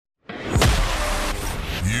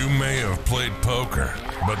You may have played poker,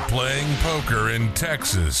 but playing poker in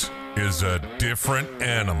Texas is a different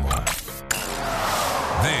animal.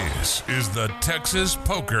 This is the Texas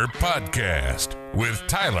Poker Podcast with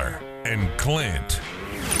Tyler and Clint.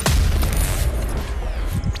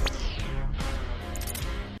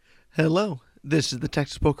 Hello, this is the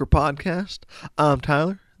Texas Poker Podcast. I'm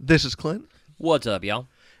Tyler. This is Clint. What's up, y'all?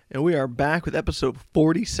 And we are back with episode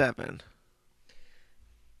 47.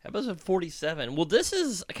 Episode 47. Well, this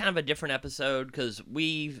is kind of a different episode because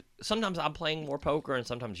sometimes I'm playing more poker and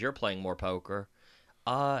sometimes you're playing more poker.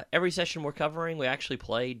 Every session we're covering, we actually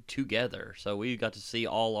played together. So we got to see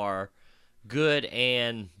all our good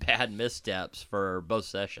and bad missteps for both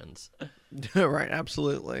sessions. Right,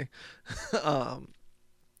 absolutely. I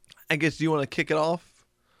guess, do you want to kick it off?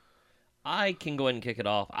 I can go ahead and kick it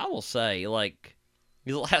off. I will say, the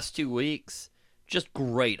last 2 weeks, just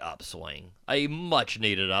great upswing. A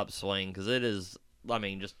much-needed upswing, because it is,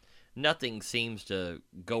 just nothing seems to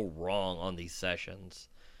go wrong on these sessions,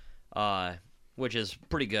 which is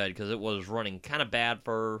pretty good, because it was running kind of bad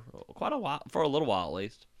for quite a while, for a little while at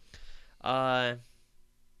least.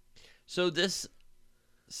 So this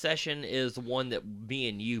session is the one that me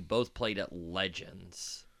and you both played at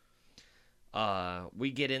Legends.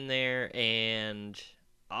 We get in there, and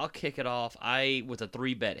I'll kick it off. With a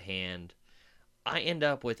 3-bet hand, I end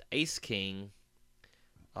up with Ace-King,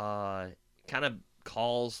 kind of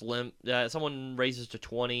calls, someone raises to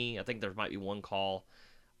 20, I think there might be one call.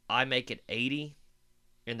 I make it 80,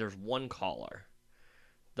 and there's one caller.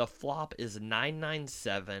 The flop is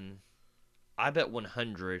 997, I bet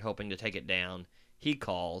 100, hoping to take it down. He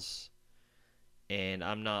calls, and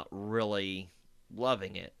I'm not really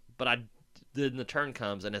loving it, but then the turn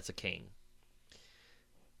comes, and it's a king.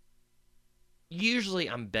 Usually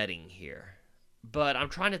I'm betting here, but I'm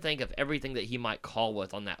trying to think of everything that he might call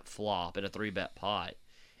with on that flop in a 3-bet pot,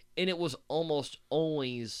 and it was almost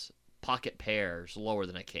always pocket pairs lower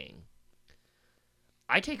than a king.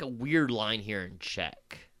 I take a weird line here and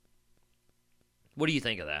check. What do you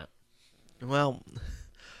think of that? Well,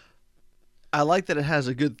 I like that it has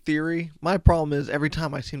a good theory. My problem is every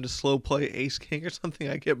time I seem to slow play Ace-King or something,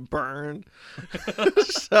 I get burned.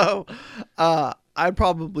 So, I'd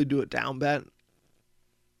probably do it down bet.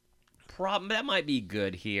 That might be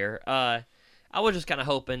good here. I was just kind of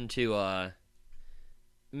hoping to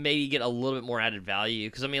maybe get a little bit more added value,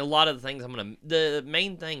 because a lot of the things the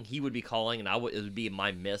main thing he would be calling, and it would be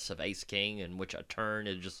my miss of Ace King, in which a turn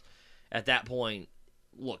is just at that point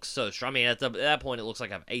looks so strong. At that point it looks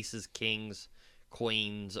like I have aces, kings,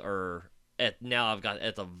 queens, or now I've got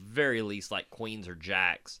at the very least like queens or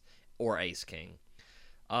jacks or Ace King.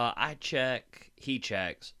 I check, he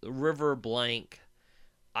checks, river blank.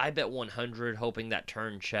 I bet 100, hoping that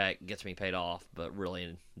turn check gets me paid off, but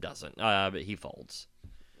really doesn't. But he folds.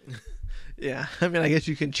 Yeah, I guess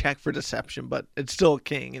you can check for deception, but it's still a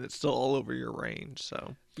king, and it's still all over your range,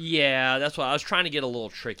 so. Yeah, that's why I was trying to get a little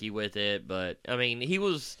tricky with it, but, he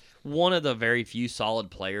was one of the very few solid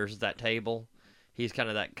players at that table. He's kind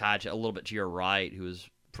of that guy a little bit to your right who was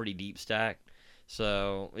pretty deep stacked.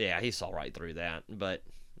 So, yeah, he saw right through that, but,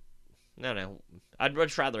 no, I'd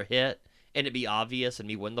much rather hit and it be obvious and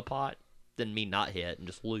me win the pot than me not hit and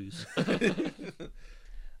just lose.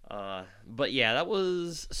 But yeah,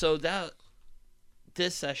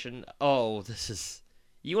 this session,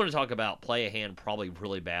 you want to talk about play a hand probably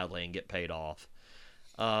really badly and get paid off.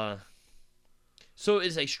 So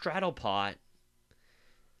it's a straddle pot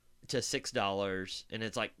to $6, and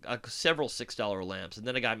it's like several $6 limps, and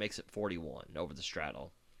then a guy makes it 41 over the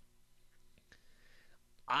straddle.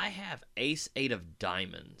 I have ace-8 of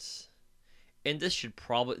diamonds. And this should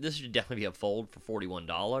definitely be a fold for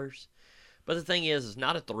 $41. But the thing is, it's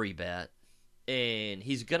not a 3-bet, and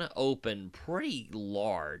he's going to open pretty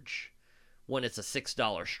large when it's a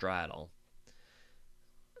 $6 straddle.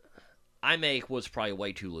 Was probably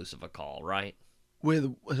way too loose of a call, right?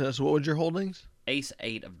 So what was your holdings?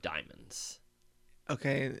 Ace-8 of diamonds.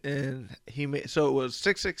 Okay, and so it was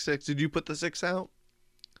 666. Did you put the 6 out?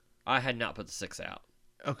 I had not put the 6 out.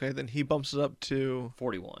 Okay, then he bumps it up to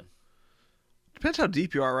 41. Depends how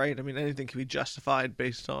deep you are, right? Anything can be justified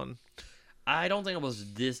based on. I don't think it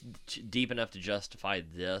was this deep enough to justify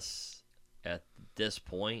this at this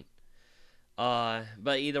point.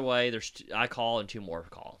 But either way, I call and 2 more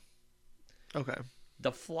call. Okay.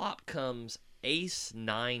 The flop comes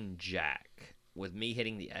ace-9 jack with me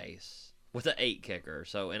hitting the ace with an 8 kicker.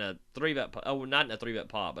 So in a 3-bet pot, not in a 3-bet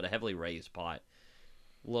pot, but a heavily raised pot.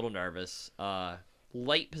 A little nervous.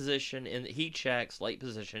 Late position, and he checks. Late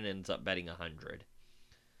position ends up betting 100.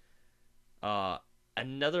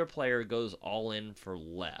 Another player goes all in for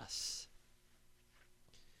less.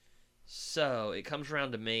 So it comes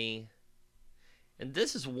around to me, and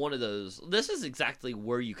this is one of those. This is exactly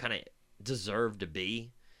where you kind of deserve to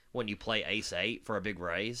be when you play Ace 8 for a big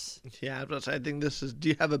raise. Yeah, I was about to say, I think this is. Do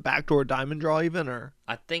you have a backdoor diamond draw even, or?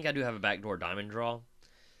 I think I do have a backdoor diamond draw.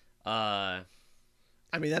 I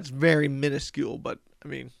mean, that's very minuscule, but I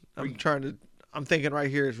mean, I'm thinking right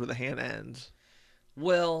here is where the hand ends.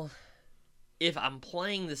 Well, if I'm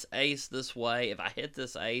playing this ace this way, if I hit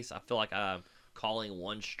this ace, I feel like I'm calling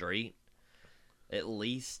one street, at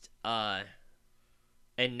least. And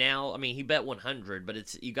now, I mean, he bet 100,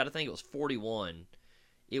 but you got to think it was 41.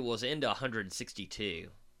 It was into 162.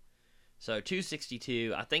 So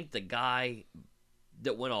 262, I think the guy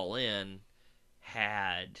that went all in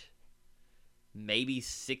had maybe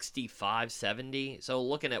 65, 70. So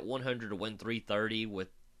looking at 100 to win 330 with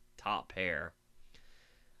top pair.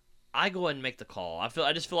 I go ahead and make the call.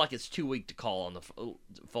 I just feel like it's too weak to call on the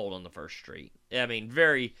fold on the first street. I mean,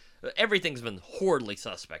 everything's been horribly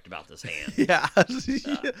suspect about this hand. Yeah. I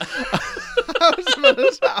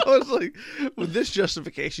was like, with this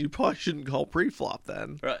justification, you probably shouldn't call pre-flop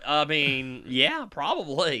then. I mean, yeah,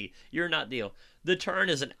 probably. You're not deal. The turn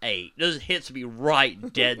is an 8. This hits me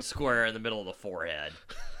right dead square in the middle of the forehead.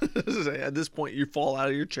 At this point, you fall out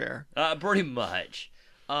of your chair. Pretty much.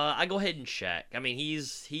 I go ahead and check. I mean,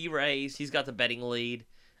 he raised. He's got the betting lead.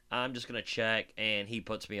 I'm just going to check, and he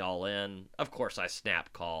puts me all in. Of course, I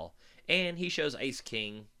snap call. And he shows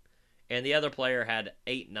ace-king. And the other player had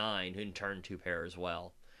 8-9, who turned 2 pair as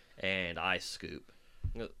well. And I scoop.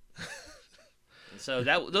 So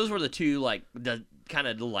those were the two, kind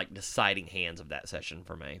of deciding hands of that session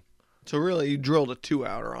for me. So really, you drilled a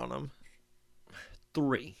 2-outer on him.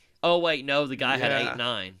 3. Oh, wait, no, the guy had Yeah.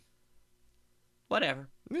 8-9. Whatever.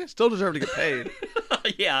 Yeah, still deserve to get paid.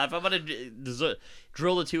 Yeah, if I'm going to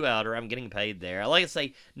drill the 2-outer, I'm getting paid there. Like I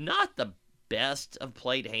say, not the best of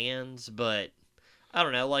played hands, but I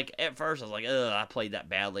don't know. Like, at first I was like, ugh, I played that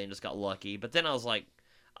badly and just got lucky. But then I was like,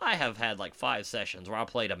 I have had like 5 sessions where I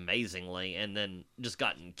played amazingly and then just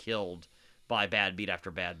gotten killed by bad beat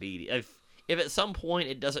after bad beat. If at some point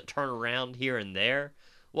it doesn't turn around here and there,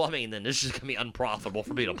 well, I mean, then it's just going to be unprofitable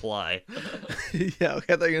for me to play. Yeah,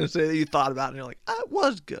 okay, they're going to say that you thought about it and you're like, it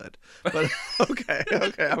was good. But okay,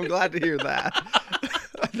 I'm glad to hear that.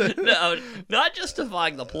 No, not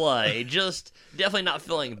justifying the play, just definitely not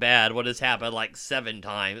feeling bad when it's happened like 7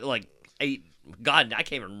 times, like 8. God, I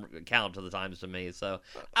can't even count to the times to me, so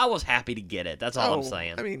I was happy to get it. That's all I'm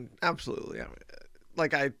saying. I mean, absolutely. I mean,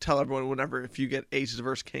 like I tell everyone, whenever if you get aces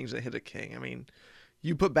versus kings that hit a king, I mean,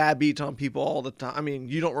 you put bad beats on people all the time. I mean,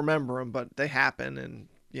 you don't remember them, but they happen, and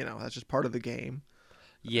that's just part of the game.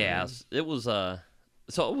 Yeah, it was so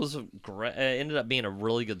it was great. It ended up being a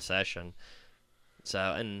really good session. So,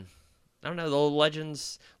 and I don't know, the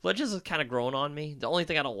Legends is kind of growing on me. The only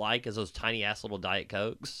thing I don't like is those tiny ass little Diet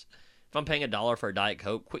Cokes. If I'm paying $1 for a Diet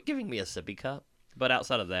Coke, quit giving me a sippy cup. But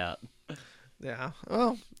outside of that, yeah.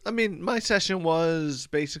 Well, I mean, my session was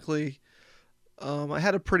basically, I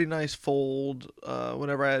had a pretty nice fold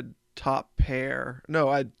whenever I had top pair. No,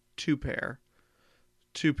 I had 2 pair,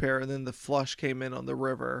 and then the flush came in on the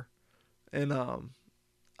river, and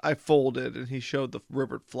I folded, and he showed the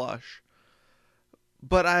rivered flush.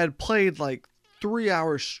 But I had played like 3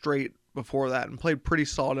 hours straight before that, and played pretty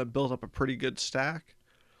solid and built up a pretty good stack.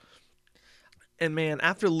 And man,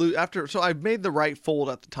 so I made the right fold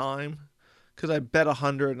at the time because I bet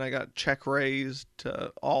 100 and I got check raised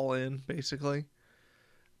to all in basically.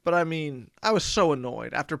 But I mean, I was so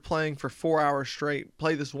annoyed after playing for 4 hours straight,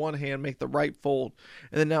 play this one hand, make the right fold,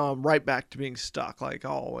 and then now I'm right back to being stuck like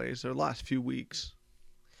always the last few weeks.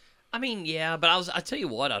 I mean, yeah, but I tell you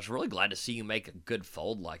what, I was really glad to see you make a good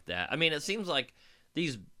fold like that. I mean, it seems like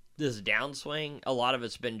this downswing, a lot of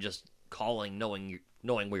it's been just calling, knowing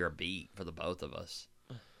we are beat for the both of us.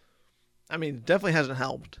 I mean, definitely hasn't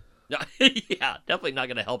helped. Yeah, definitely not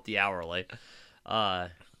going to help the hourly.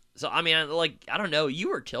 So I mean, I don't know, you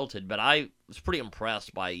were tilted, but I was pretty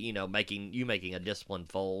impressed by making a disciplined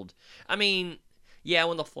fold. I mean, yeah,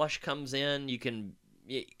 when the flush comes in,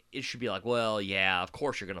 it should be like, well, yeah, of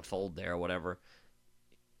course you're going to fold there or whatever.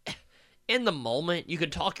 In the moment, you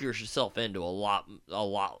could talk yourself into a lot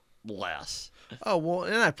less. Oh, well,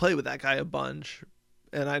 and I played with that guy a bunch,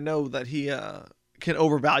 and I know that he can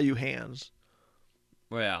overvalue hands.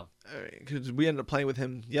 Yeah. Because we ended up playing with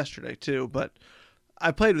him yesterday, too, but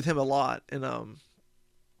I played with him a lot, and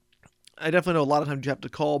I definitely know a lot of times you have to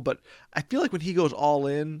call, but I feel like when he goes all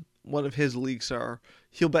in, one of his leaks are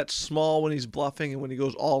he'll bet small when he's bluffing, and when he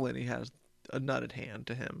goes all in, he has a nutted hand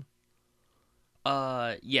to him.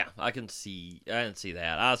 Yeah, I can see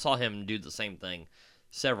that. I saw him do the same thing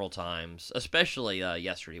several times, especially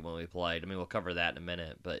yesterday when we played. I mean, we'll cover that in a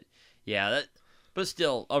minute, but yeah, but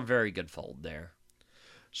still a very good fold there.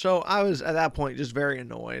 So I was at that point just very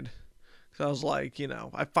annoyed. Because I was like,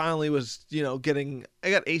 I finally was, I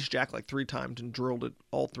got ace jack like 3 times and drilled it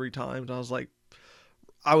all 3 times. I was like,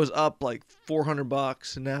 I was up like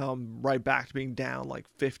 $400 and now I'm right back to being down like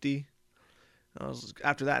 50. I was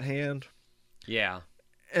after that hand. Yeah.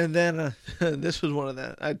 And then this was one of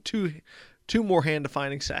the, I had two more hand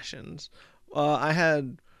defining sessions.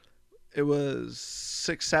 It was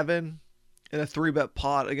 6-7 in a 3-bet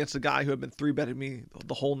pot against a guy who had been 3-betting me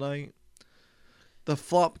the whole night. The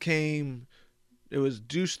flop came, it was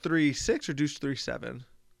deuce 3-6 or deuce 3-7.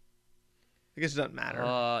 I guess it doesn't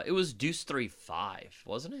matter. It was deuce 3-5,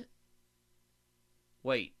 wasn't it?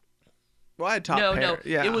 Wait. Well, I had top No, pair. no.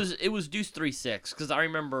 Yeah. It was deuce 3-6 because I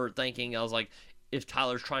remember thinking, I was like, if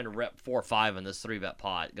Tyler's trying to rep 4-5 in this 3-bet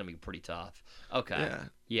pot, it's gonna be pretty tough. Okay. Yeah.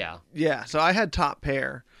 Yeah. Yeah, so I had top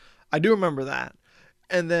pair. I do remember that.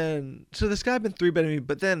 And then, so this guy had been 3-betting me,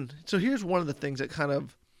 but then, so here's one of the things that kind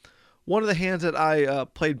of, one of the hands that I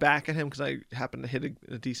played back at him because I happened to hit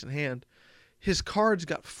a decent hand. His cards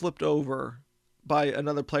got flipped over by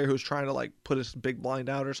another player who was trying to like put his big blind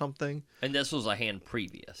out or something. And this was a hand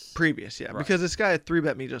previous. Yeah. Right. Because this guy had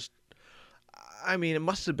 3-bet me just, I mean, it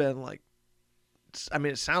must have been like, I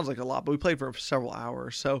mean, it sounds like a lot, but we played for several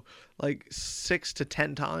hours. So like 6 to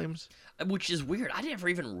 10 times. Which is weird. I never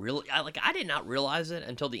even really, I did not realize it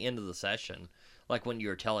until the end of the session. Like when you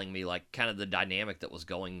were telling me like kind of the dynamic that was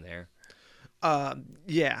going there.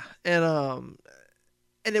 Yeah. And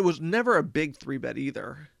it was never a big 3-bet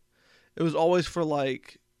either. It was always for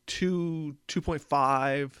like 2.5,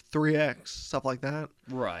 3x, stuff like that.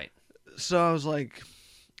 Right. So I was like,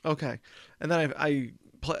 okay. And then I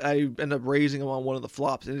ended up raising him on one of the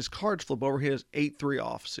flops, and his cards flip over. He has 8-3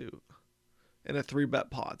 offsuit in a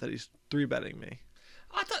 3-bet pot that he's 3-betting me.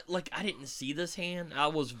 I thought, like, I didn't see this hand. I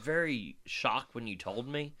was very shocked when you told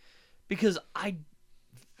me because I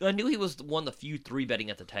knew he was one of the few 3-betting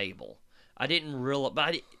at the table. I didn't realize,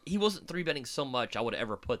 but he wasn't 3-betting so much I would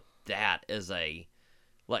ever put that as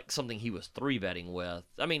something he was 3-betting with.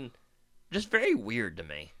 I mean, just very weird to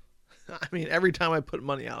me. I mean, every time I put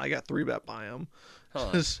money out, I got 3-bet by him.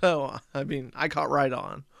 Huh. So, I mean, I caught right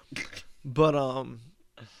on. But,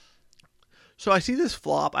 so I see this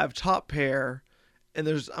flop. I have top pair, and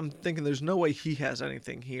I'm thinking there's no way he has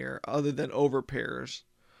anything here other than over pairs,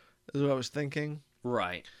 is what I was thinking.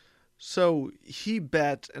 Right. So he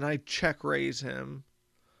bet, and I check raise him.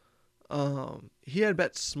 He had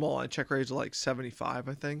bet small. I check raise to like 75,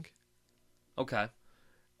 I think. Okay.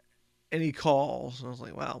 And he calls. And I was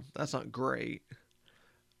like, wow, that's not great.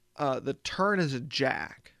 The turn is a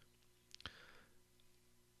jack.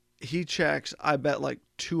 He checks. I bet like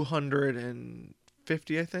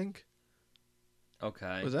 250, I think.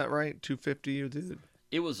 Okay. Was that right? 250, you did?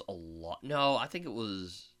 It was a lot. No, I think it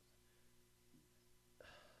was.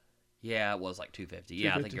 Yeah, it was like 250.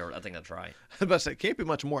 Yeah, I think that's right. I was about to say, can't be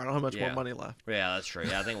much more. I don't have much Yeah. more money left. Yeah, that's true.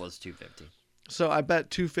 Yeah, I think it was 250. So I bet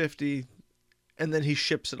 250, and then he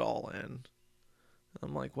ships it all in.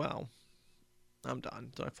 I'm like, wow, I'm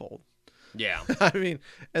done. So I fold. Yeah. I mean,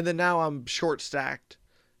 and then now I'm short stacked,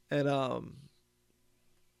 and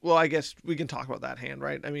well, I guess we can talk about that hand,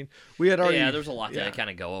 right? I mean, we had already. Yeah, there's a lot to kind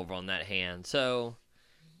of go over on that hand. So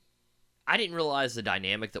I didn't realize the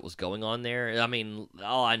dynamic that was going on there. I mean,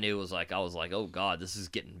 all I knew was I was like, oh God, this is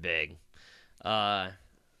getting big.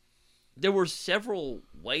 There were several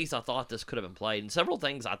ways I thought this could have been played, and several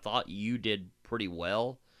things I thought you did pretty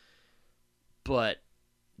well. But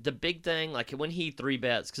the big thing, like when he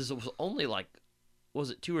 3-bets, because it was only was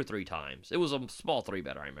it 2 or 3 times? It was a small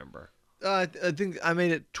 3-bet, I remember. I think I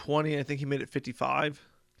made it 20. I think he made it 55.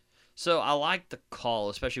 So I liked the call,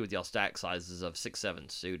 especially with y'all stack sizes of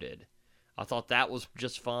 6-7 suited. I thought that was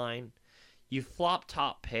just fine. You flop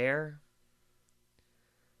top pair.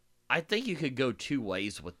 I think you could go 2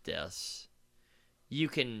 ways with this. You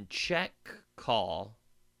can check call,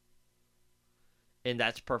 and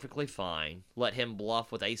that's perfectly fine. Let him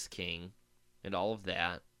bluff with ace-king and all of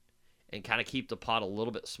that, and kind of keep the pot a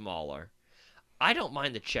little bit smaller. I don't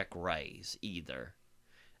mind the check raise either.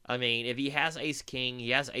 I mean, if he has ace-king, he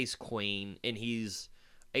has ace-queen, and he's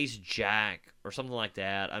ace-jack or something like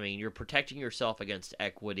that, I mean, you're protecting yourself against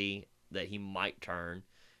equity that he might turn.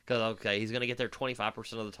 Because, okay, he's going to get there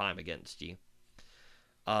 25% of the time against you.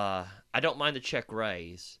 I don't mind the check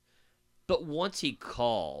raise. But once he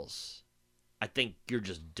calls, I think you're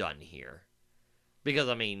just done here. Because,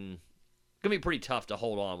 I mean, it's going to be pretty tough to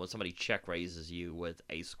hold on when somebody check raises you with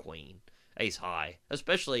ace-queen, ace-high.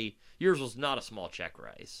 Especially, yours was not a small check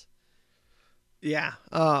raise. Yeah.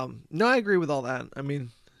 No, I agree with all that. I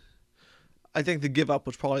mean, I think the give up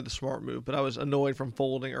was probably the smart move, but I was annoyed from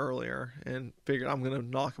folding earlier and figured I'm going to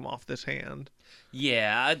knock him off this hand.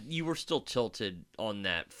 Yeah, you were still tilted on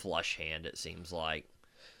that flush hand, it seems like.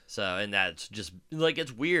 So, and that's just, like,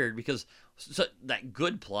 it's weird because that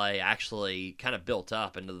good play actually kind of built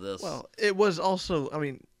up into this. Well, it was also, I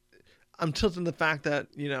mean, I'm tilting the fact that,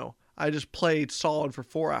 I just played solid for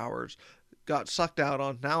 4 hours, got sucked out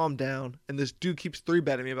on, now I'm down, and this dude keeps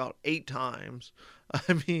 3-betting me about 8 times.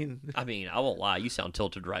 I mean, I won't lie, you sound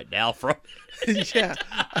tilted right now from yeah.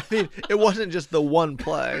 I mean, it wasn't just the one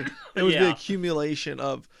play. It was the Yeah. accumulation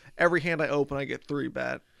of every hand I open, I get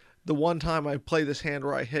 3-bet. The one time I play this hand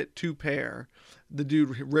where I hit 2 pair, the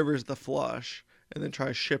dude rivers the flush and then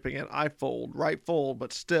tries shipping it. I fold, right fold,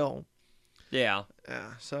 but still. Yeah.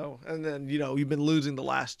 Yeah. So, and then, you've been losing the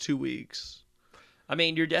last 2 weeks. I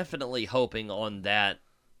mean, you're definitely hoping on that,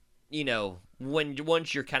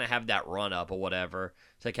 once you're kind of have that run up or whatever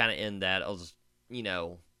to kind of end that,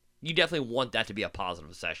 you definitely want that to be a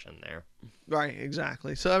positive session there. Right,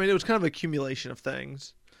 exactly. So, I mean, it was kind of accumulation of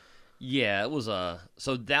things. Yeah, it was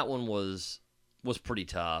so that one was pretty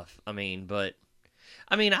tough. I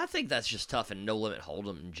think that's just tough in No Limit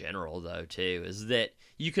Hold'em in general though too, is that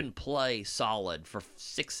you can play solid for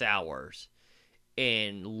 6 hours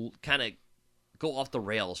and kind of go off the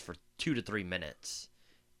rails for 2 to 3 minutes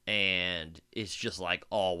and it's just like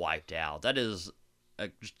all wiped out. That is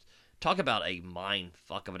talk about a mind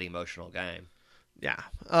fuck of an emotional game. Yeah.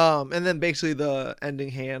 And then basically the ending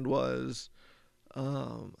hand was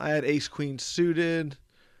I had ace queen suited.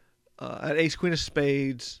 I had ace queen of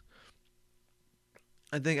spades.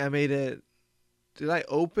 I think I made it. Did I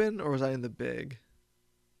open or was I in the big?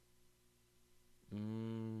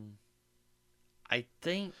 I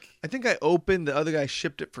think I opened. The other guy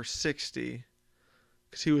shipped it for 60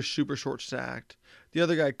 because he was super short stacked. The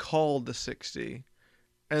other guy called the 60,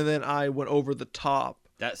 and then I went over the top.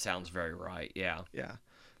 that sounds very right. Yeah. Yeah.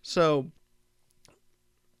 So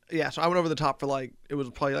I went over the top for it was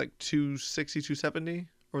probably like 260, 270,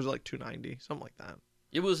 or was it like 290, something like that.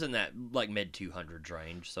 It was in that like mid 200s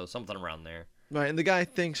range, so something around there. Right, and the guy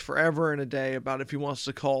thinks forever and a day about if he wants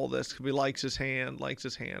to call this because he likes his hand,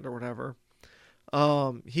 or whatever.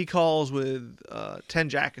 He calls with 10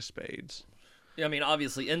 jack of spades. I mean,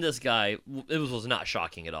 obviously, in this guy, it was not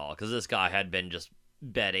shocking at all because this guy had been just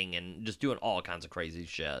betting and just doing all kinds of crazy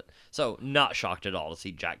shit. So, not shocked at all to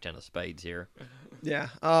see Jack 10 of spades here. Yeah,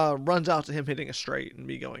 runs out to him hitting a straight and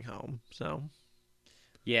me going home. So,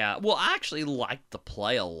 yeah, well, I actually liked the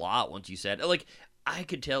play a lot once you said, like, I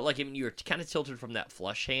could tell, like, I mean, you were kind of tilted from that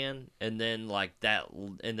flush hand and then, like, that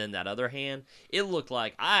other hand. It looked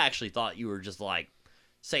like, I actually thought you were just, like,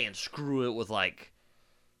 saying screw it with, like,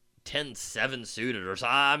 10-7 suited or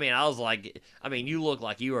something. I mean, I was like, you look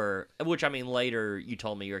like you were, which, I mean, later you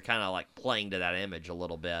told me you were kind of, like, playing to that image a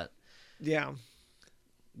little bit. yeah.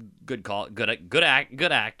 Good call, good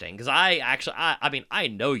acting. Because I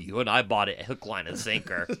know you, and I bought it hook, line, and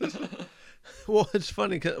sinker. Well, it's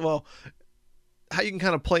funny because, how you can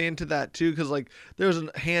kind of play into that too, because like there was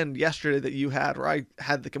a hand yesterday that you had where I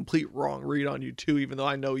had the complete wrong read on you too, even though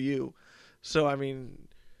I know you. So I mean,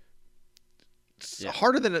 it's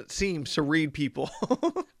harder than it seems to read people.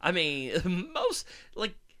 I mean, most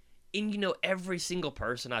like, and every single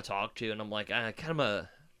person I talk to, and I'm like, I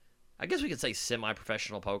guess we could say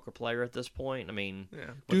semi-professional poker player at this point. I mean, Yeah,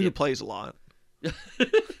 dude who plays a lot.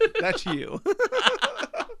 That's you.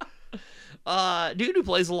 Dude who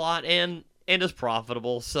plays a lot and is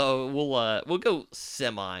profitable, so we'll go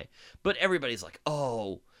semi. But everybody's like,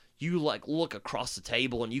 oh, you like look across the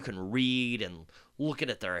table and you can read and looking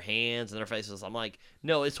at their hands and their faces. I'm like,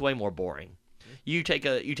 no, it's way more boring. You take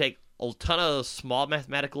a ton of small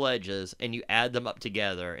mathematical edges and you add them up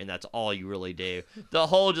together, and that's all you really do. The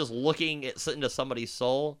whole just looking into somebody's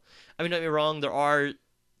soul. I mean, don't get me wrong, there are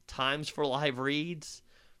times for live reads,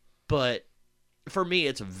 but for me,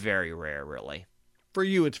 it's very rare, really. For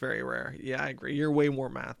you, it's very rare. Yeah, I agree. You're way more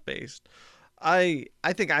math based. I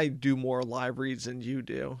think I do more live reads than you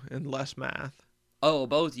do and less math. Oh,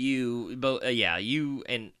 you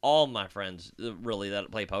and all my friends really that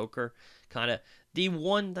play poker, kind of. The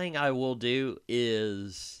one thing I will do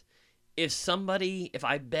is if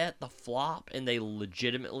I bet the flop and they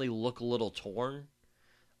legitimately look a little torn,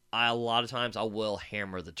 a lot of times I will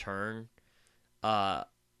hammer the turn. And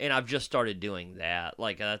I've just started doing that.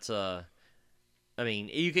 Like I mean,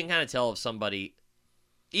 you can kind of tell if somebody,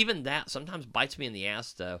 even that sometimes bites me in the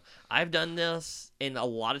ass though. I've done this and a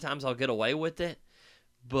lot of times I'll get away with it.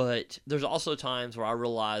 But there's also times where I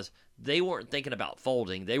realize they weren't thinking about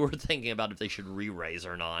folding. They were thinking about if they should re-raise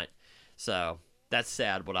or not. So, That's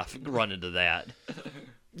sad when I've run into that.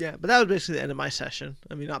 Yeah, but that was basically the end of my session.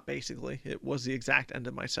 I mean, not basically. It was the exact end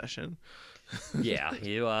of my session. Yeah,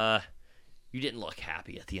 you didn't look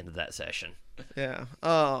happy at the end of that session. Yeah.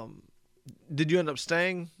 Did you end up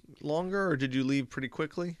staying longer, or did you leave pretty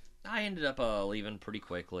quickly? I ended up leaving pretty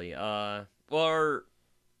quickly. Or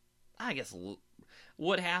I guess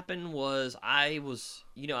what happened was I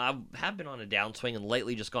have been on a downswing and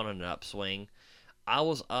lately just gone on an upswing. I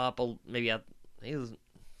was up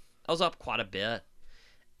I was up quite a bit,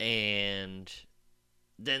 and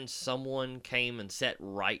then someone came and sat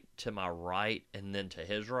right to my right and then to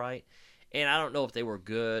his right, and I don't know if they were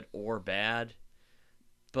good or bad,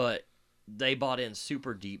 but they bought in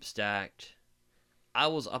super deep stacked. I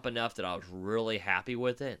was up enough that I was really happy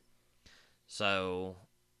with it. So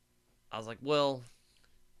I was like, well,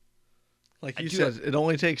 Like you said, it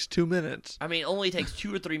only takes 2 minutes. I mean, it only takes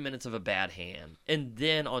 2 or 3 minutes of a bad hand. And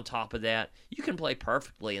then on top of that, you can play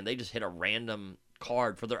perfectly and they just hit a random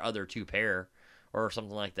card for their other 2 pair or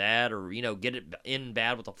something like that. Or, get it in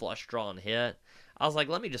bad with a flush draw and hit. I was like,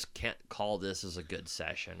 let me just can't call this as a good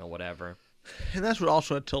session or whatever. And that's what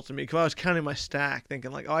also had tilted me, because I was counting my stack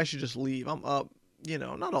thinking like, oh, I should just leave. I'm up,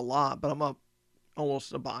 not a lot, but I'm up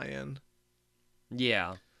almost a buy-in.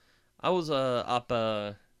 Yeah. I was up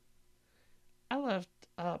I left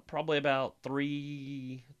probably about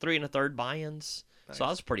 3 1/3 buy-ins. Nice. So I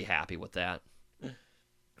was pretty happy with that.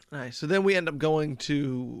 Nice. So then we end up going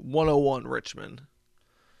to 101 Richmond.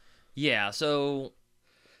 Yeah, so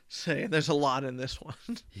Say, there's a lot in this one.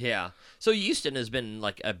 yeah. So Houston has been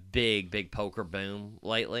like a big poker boom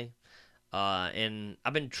lately. And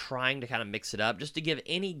I've been trying to kind of mix it up just to give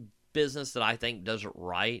any business that I think does it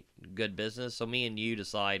right good business. So me and you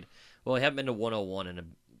decide, well, we haven't been to 101 in a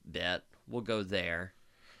bit. We'll go there.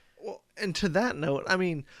 Well, and to that note, I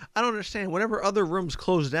mean, I don't understand. Whenever other rooms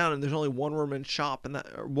close down and there's only one room in shop and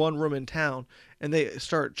or one room in town, and they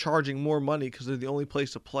start charging more money because they're the only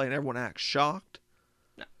place to play, and everyone acts shocked.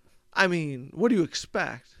 No. I mean, what do you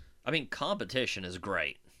expect? I mean, competition is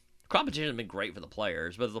great. Competition has been great for the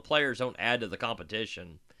players, but if the players don't add to the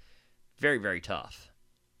competition, very, very tough.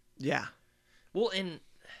 Yeah. Well, and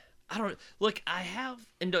I don't look.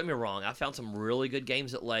 And don't get me wrong, I found some really good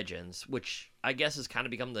games at Legends, which I guess has kind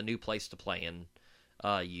of become the new place to play in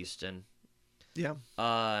Houston. Yeah.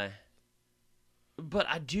 But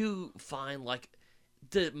I do find like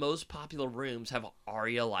the most popular rooms have an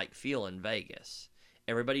Aria-like feel in Vegas.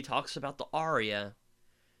 Everybody talks about the Aria.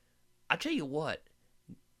 I tell you what,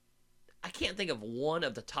 I can't think of one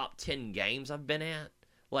of the top 10 games I've been at,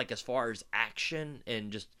 like as far as action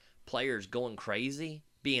and just players going crazy,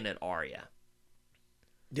 being at Aria.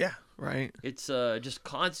 Yeah, right. It's just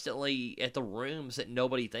constantly at the rooms that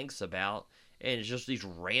nobody thinks about, and it's just these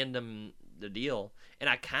random the deal. And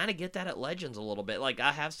I kind of get that at Legends a little bit. Like,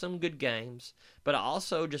 I have some good games, but I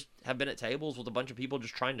also just have been at tables with a bunch of people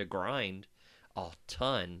just trying to grind a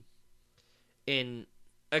ton. And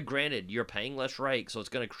granted, you're paying less rake, so it's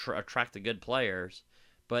going to attract the good players.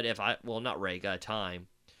 But not rake, time.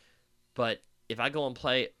 But if I go and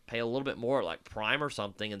pay a little bit more, like Prime or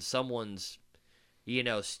something, and someone's,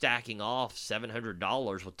 stacking off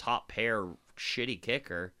 $700 with top pair shitty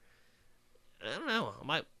kicker, I don't know.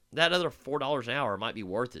 That other $4 an hour might be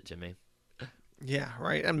worth it to me. Yeah,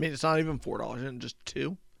 right. I mean, it's not even $4, isn't it? Just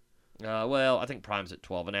 $2. Well, I think Prime's at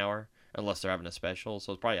 12 an hour, unless they're having a special,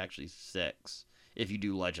 so it's probably actually 6 if you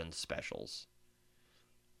do Legends specials.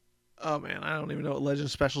 Oh man, I don't even know what Legend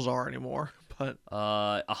specials are anymore. But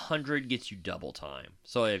 100 gets you double time.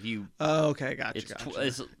 So if you okay, gotcha.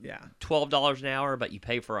 It's yeah, $12 an hour, but you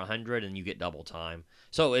pay for 100 and you get double time.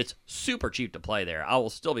 So it's super cheap to play there. I will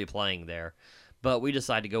still be playing there, but we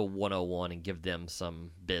decided to go 101 and give them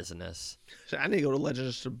some business. So I need to go to Legend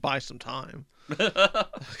just to buy some time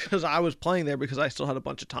because I was playing there because I still had a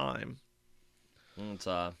bunch of time. It's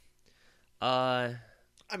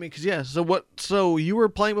I mean, because yeah. So you were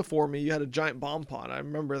playing before me. You had a giant bomb pot. I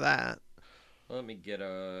remember that. Let me get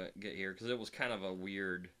here because it was kind of a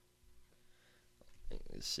weird.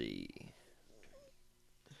 Let's see.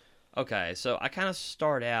 Okay, so I kind of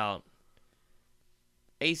start out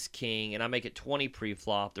Ace King and I make it 20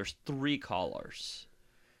 pre-flop. There's 3 callers,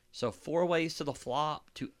 so 4 ways to the flop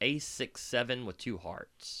to Ace 6-7 with 2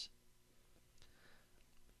 hearts.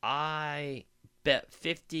 I bet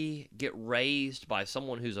 50, get raised by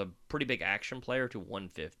someone who's a pretty big action player to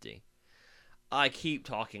 150. I keep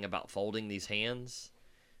talking about folding these hands,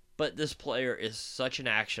 but this player is such an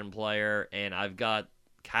action player, and I've got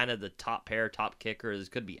kind of the top pair, top kicker. This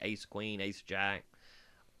could be ace queen, ace jack.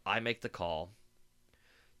 I make the call.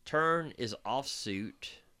 Turn is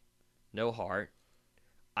offsuit, no heart.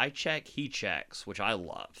 I check, he checks, which I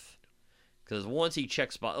love. Because once he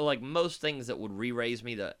checks, like most things that would re-raise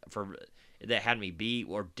me that had me beat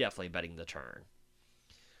were definitely betting the turn.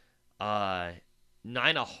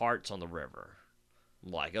 9 of hearts on the river.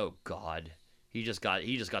 I'm like, oh god, he just got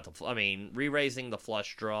the. I mean, re-raising the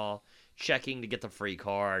flush draw, checking to get the free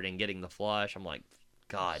card, and getting the flush. I'm like,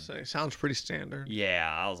 god. So, sounds pretty standard.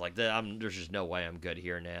 Yeah, I was like, there's just no way I'm good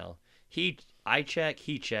here now. I check,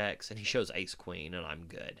 he checks, and he shows ace queen, and I'm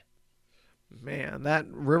good. Man, that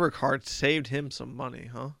river card saved him some money,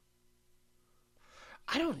 huh?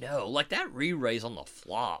 I don't know. Like, that re-raise on the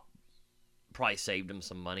flop probably saved him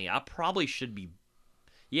some money. I probably should be...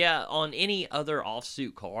 Yeah, on any other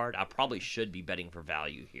offsuit card, I probably should be betting for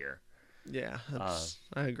value here. Yeah,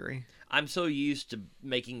 I agree. I'm so used to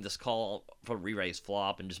making this call for re-raise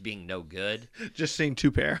flop and just being no good. Just seeing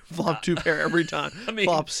 2-pair. Flop 2-pair every time. I mean,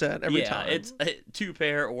 flop set every time. Yeah, it's a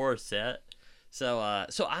 2-pair or a set. So I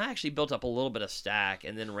actually built up a little bit of stack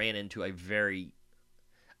and then ran into a very...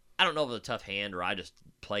 I don't know if it was a tough hand or I just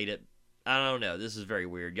played it. I don't know. This is very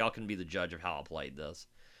weird. Y'all can be the judge of how I played this.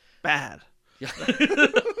 Bad.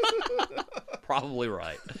 Probably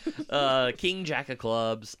right. King, jack of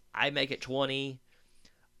clubs. I make it 20.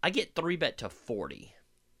 I get 3-bet to 40.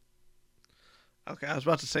 Okay, I was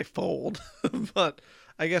about to say fold, but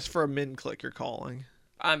I guess for a min click you're calling.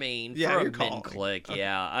 I mean, Yeah, for a you're min calling. click, Okay.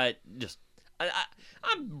 yeah.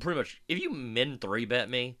 I'm pretty much... If you min 3-bet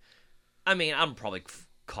me, I mean, I'm probably...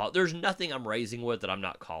 There's nothing I'm raising with that I'm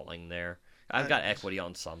not calling there. I've got equity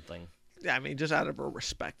on something. Yeah, I mean, just out of a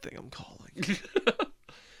respect thing, I'm calling.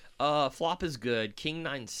 Flop is good. King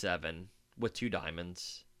 9-7 with 2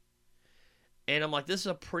 diamonds. And I'm like, this is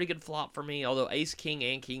a pretty good flop for me, although ace king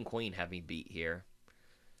and king queen have me beat here.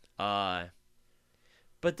 But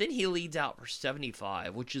then he leads out for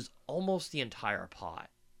 75, which is almost the entire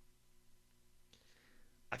pot.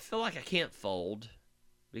 I feel like I can't fold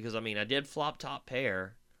because, I mean, I did flop top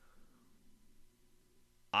pair.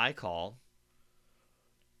 I call.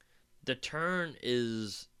 The turn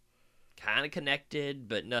is kind of connected,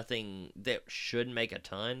 but nothing that should make a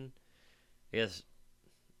ton. I guess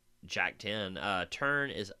Jack 10. Turn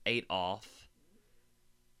is 8 off.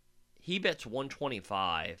 He bets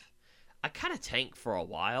 125. I kind of tank for a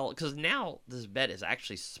while because now this bet is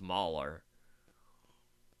actually smaller.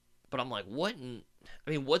 But I'm like,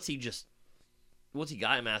 what's he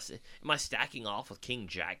got? Am I stacking off with King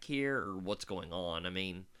Jack here, or what's going on? I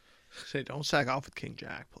mean, Say, don't sack off with King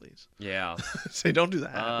Jack, please. yeah. Say, don't do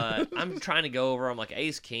that. I'm trying to go over. I'm like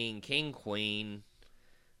ace king, king queen.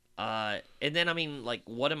 And then, I mean, like,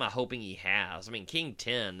 what am I hoping he has? I mean, King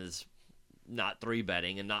 10 is not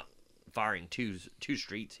 3-betting and not firing two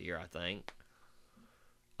streets here, I think.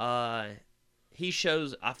 He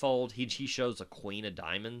shows, I fold, he shows a queen of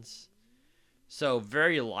diamonds. So,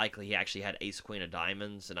 very likely he actually had ace queen of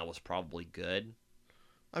diamonds, and I was probably good.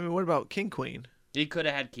 I mean, what about King Queen? He could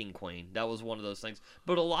have had king queen. That was one of those things.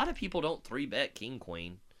 But a lot of people don't 3-bet king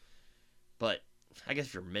queen. But I guess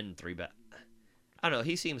if you're min 3-bet, I don't know.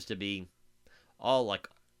 He seems to be all like,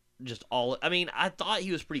 just all. I mean, I thought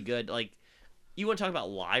he was pretty good. Like, you want to talk about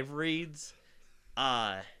live reads?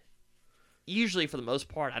 Usually, for the most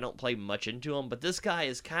part, I don't play much into him. But this guy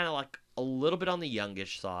is kind of like a little bit on the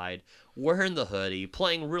youngish side, wearing the hoodie,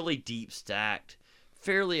 playing really deep stacked,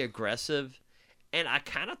 fairly aggressive. And I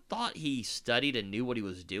kind of thought he studied and knew what he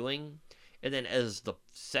was doing. And then as the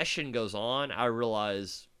session goes on, I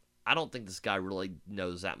realize I don't think this guy really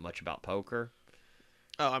knows that much about poker.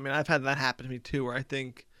 Oh, I mean, I've had that happen to me too, where I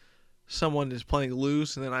think someone is playing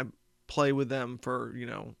loose, and then I play with them for,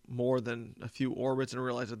 more than a few orbits and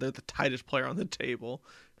realize that they're the tightest player on the table.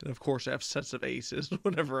 And of course, I have sets of aces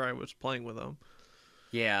whenever I was playing with them.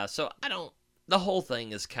 Yeah, so the whole thing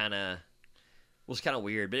was kind of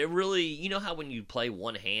weird, but it really, you know how when you play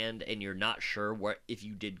one hand and you're not sure if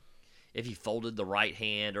you folded the right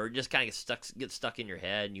hand, or it just kind of gets stuck in your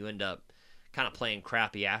head and you end up kind of playing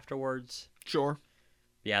crappy afterwards. Sure.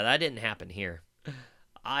 Yeah, that didn't happen here.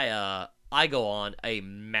 I go on a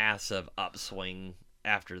massive upswing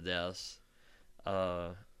after this.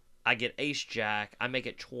 I get ace jack. I make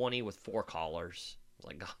it 20 with 4 callers. I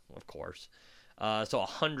was like, of course. So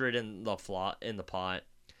 100 in the pot.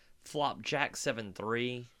 Flop jack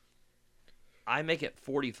 7-3. I make it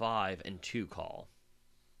 45 and 2 call.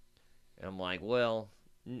 And I'm like, well,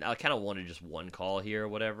 I kind of wanted just 1 call here or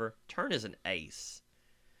whatever. Turn is an ace.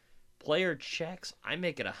 Player checks. I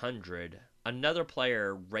make it 100. Another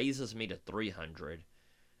player raises me to 300.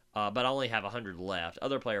 But I only have 100 left.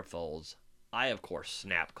 Other player folds. I, of course,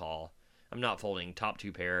 snap call. I'm not folding top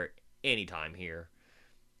 2 pair anytime here.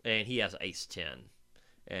 And he has ace 10.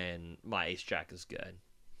 And my ace jack is good.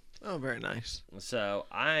 Oh, very nice. So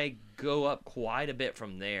I go up quite a bit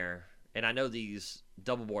from there. And I know these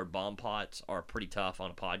double board bomb pots are pretty tough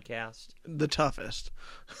on a podcast. The toughest.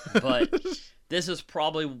 But this is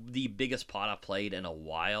probably the biggest pot I've played in a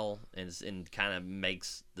while, and kind of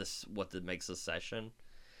makes this makes this session.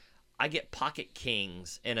 I get pocket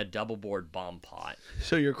kings in a double board bomb pot.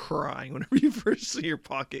 So you're crying whenever you first see your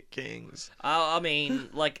pocket kings. I mean,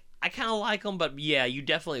 like, I kind of like them, but yeah, you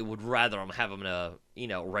definitely would rather have them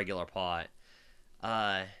in a regular pot.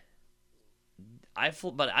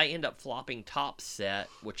 But I end up flopping top set,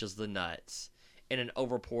 which is the nuts, and an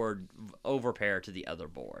overpair to the other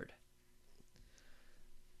board.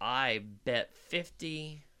 I bet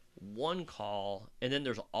 50, one call, and then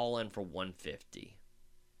there's all in for 150.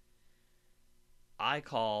 I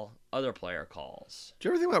call, other player calls. Do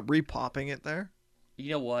you ever think about repopping it there?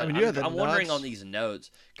 You know what? I mean, I'm wondering on these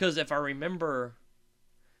notes, because if I remember,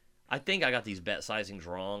 I think I got these bet sizings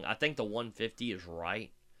wrong. I think the 150 is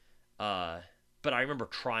right. But I remember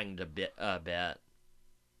trying to bet,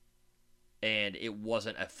 and it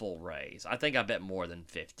wasn't a full raise. I think I bet more than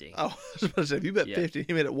 50. Oh, I was about to say, if you bet 50,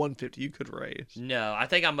 you made it 150, you could raise. No, I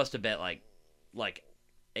think I must have bet like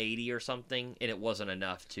 80 or something, and it wasn't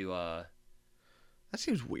enough to. That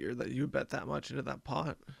seems weird that you would bet that much into that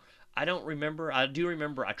pot. I don't remember. I do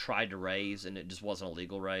remember I tried to raise, and it just wasn't a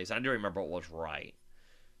legal raise. I do remember it was right.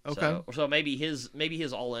 Okay. So maybe his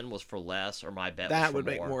all in was for less, or my bet was that for would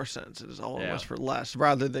make more. more sense. It is all in was for less,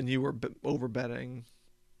 rather than you were over betting.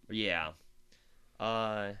 Yeah.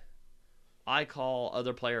 I call,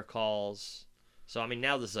 other player calls. So I mean,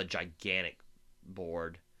 now this is a gigantic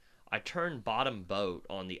board. I turn bottom boat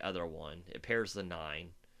on the other one. It pairs the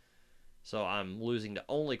 9. So I'm losing to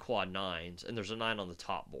only quad 9s, and there's a 9 on the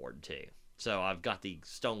top board too. So I've got the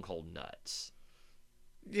stone cold nuts.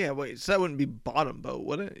 Yeah, wait, so that wouldn't be bottom boat,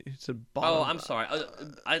 would it? It's a bottom. Oh, I'm sorry.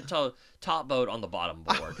 I told top boat on the bottom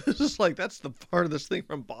board. It's just like, that's the farthest thing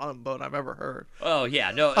from bottom boat I've ever heard. Oh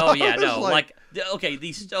yeah, no. Oh yeah, no. like, Okay,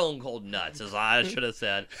 these stone cold nuts, as I should have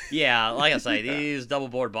said. Yeah, like I say, these double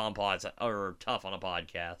board bomb pots are tough on a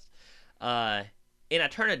podcast. And I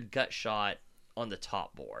turn a gut shot on the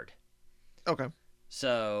top board. Okay.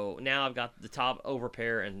 So now I've got the top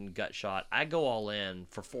overpair and gut shot. I go all in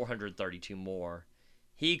for 432 more.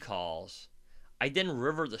 He calls. I then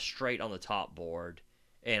river the straight on the top board,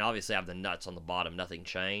 and obviously I have the nuts on the bottom. Nothing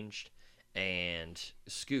changed, and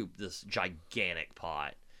scoop this gigantic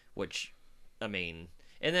pot, which, I mean,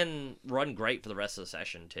 and then run great for the rest of the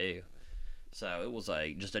session too. So it was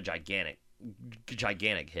just a gigantic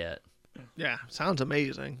hit. Yeah, sounds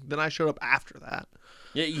amazing. Then I showed up after that.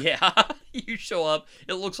 Yeah. You show up.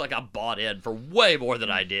 It looks like I bought in for way more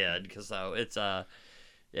than I did, because so it's come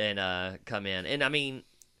in, and I mean,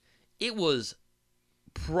 it was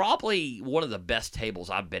probably one of the best tables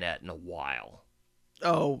I've been at in a while.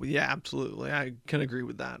 Oh yeah, absolutely. I can agree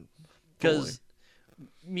with that. Because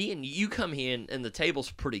me and you come in, and the table's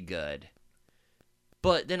pretty good,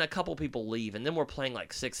 but then a couple people leave, and then we're playing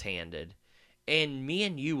like 6-handed, and me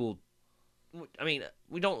and you will. I mean,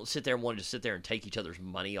 we don't sit there and want to just sit there and take each other's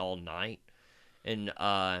money all night, and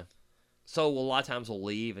so a lot of times we'll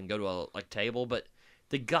leave and go to a table. But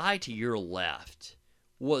the guy to your left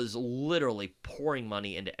was literally pouring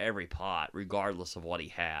money into every pot, regardless of what he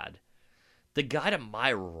had. The guy to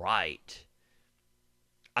my right,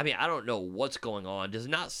 I mean, I don't know what's going on. Does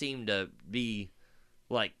not seem to be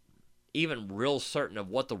even real certain of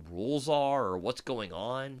what the rules are or what's going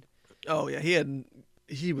on. Oh yeah,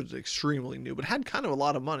 he was extremely new, but had kind of a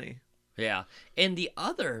lot of money. Yeah, and the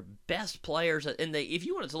other best players, if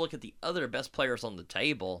you wanted to look at the other best players on the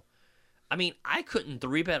table, I mean, I couldn't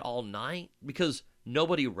 3-bet all night because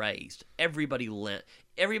nobody raised. Everybody limp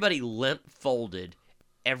folded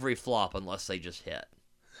every flop unless they just hit.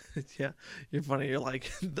 Yeah, you're funny. You're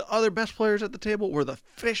like, the other best players at the table were the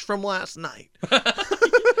fish from last night.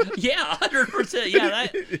 Yeah, 100%.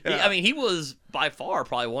 Yeah, I mean, he was by far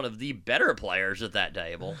probably one of the better players at that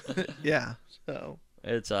table. Yeah, so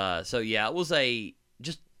it's so yeah, it was I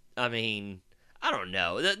mean, I don't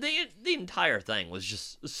know. The entire thing was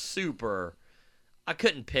just super. I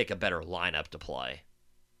couldn't pick a better lineup to play.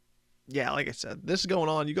 Yeah, like I said, this is going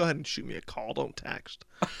on. You go ahead and shoot me a call. Don't text.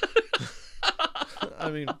 I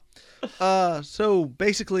mean, so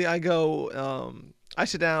basically I go, I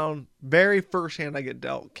sit down, very first hand I get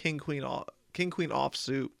dealt, king, queen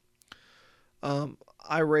offsuit.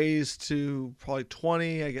 I raise to probably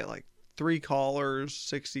 20. I get like 3 callers,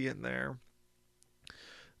 60 in there.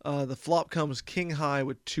 The flop comes king high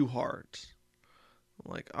with 2 hearts.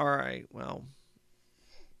 I'm like, all right, well.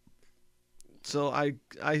 So I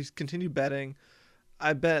continue betting.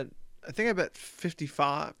 I bet I think I bet 50.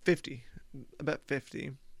 I bet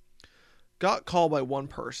 50. Got called by one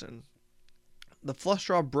person. The flush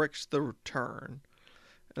draw bricks the return.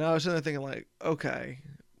 And I was sitting there thinking, like, okay,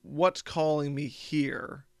 what's calling me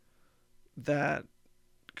here that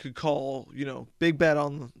could call, big bet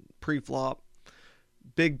on the pre-flop,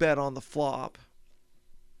 big bet on the flop.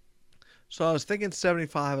 So I was thinking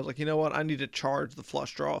 75. I was like, you know what? I need to charge the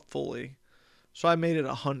flush draw fully. So I made it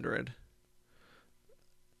 100.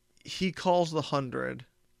 He calls the 100.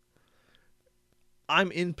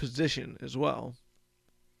 I'm in position as well.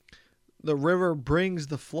 The river brings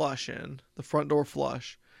the flush in, the front door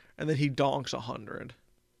flush, and then he donks 100.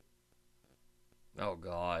 Oh,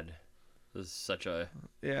 God. This is such a...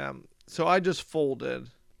 Yeah. So I just folded.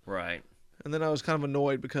 Right. And then I was kind of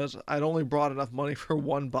annoyed because I'd only brought enough money for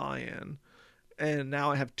one buy-in. And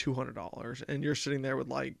now I have $200. And you're sitting there with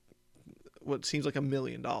like what seems like $1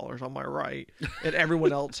 million on my right. And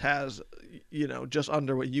everyone else has, just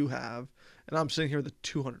under what you have. And I'm sitting here with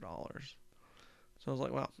 $200. So I was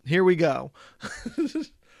like, well, here we go.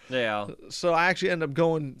 Yeah. So I actually ended up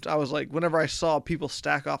going, I was like, whenever I saw people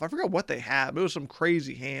stack off, I forgot what they had, but it was some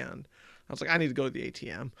crazy hand. I was like, I need to go to the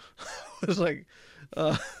ATM. It was like,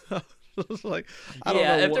 I don't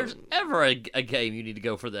know. If there's ever a game you need to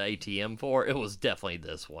go for the ATM for, it was definitely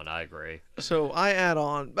this one. I agree. So I add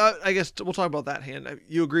on, I guess we'll talk about that hand.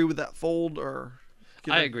 You agree with that fold or?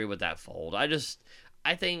 I agree with that fold.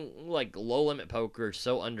 I think like low limit poker is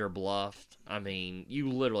so under bluffed. I mean, you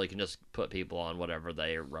literally can just put people on whatever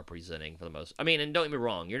they are representing for the most. I mean, and don't get me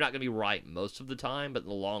wrong, you're not going to be right most of the time, but in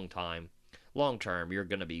the long term, you're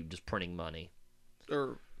going to be just printing money.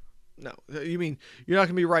 Or no, you mean you're not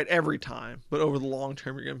going to be right every time, but over the long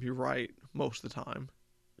term, you're going to be right most of the time.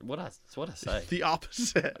 That's what I say. The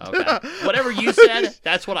opposite. Okay. Whatever you said,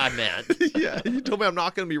 that's what I meant. Yeah, you told me I'm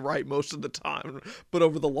not going to be right most of the time, but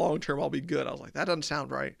over the long term, I'll be good. I was like, that doesn't sound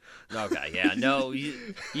right. Okay, yeah. No,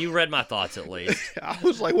 you read my thoughts at least. I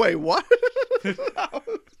was like, wait, what?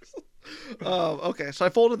 Okay, so I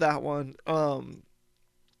folded that one.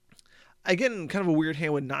 I get in kind of a weird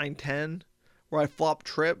hand with 9-10, where I flop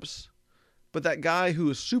trips, but that guy who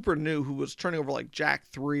was super new, who was turning over like Jack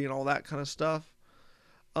 3 and all that kind of stuff,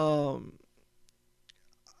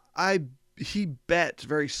 he bet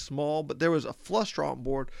very small, but there was a flush draw on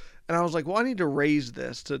board, and I was like, well, I need to raise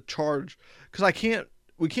this to charge, because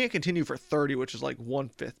we can't continue for 30, which is like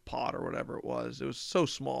 1/5 pot or whatever it was. It was so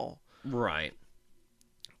small. Right.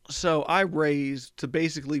 So I raised to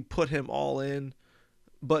basically put him all in,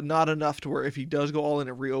 but not enough to where if he does go all in,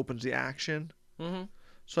 it reopens the action. Mm-hmm.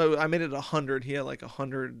 So I made it 100. He had like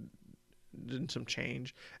 100 and some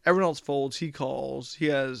change. Everyone else folds. He calls. He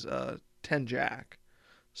has 10 jack.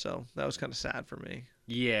 So that was kind of sad for me.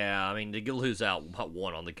 Yeah, I mean, to lose out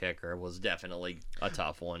one on the kicker was definitely a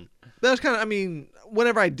tough one. That was kind of, I mean,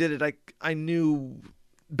 whenever I did it, I knew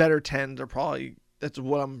better 10s are probably, that's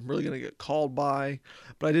what I'm really going to get called by.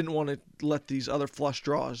 But I didn't want to let these other flush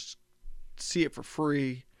draws see it for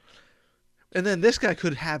free. And then this guy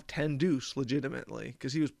could have 10 deuce legitimately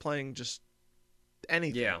because he was playing just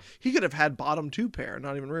anything. Yeah. He could have had bottom 2 pair and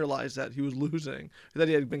not even realize that he was losing, that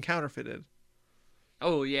he had been counterfeited.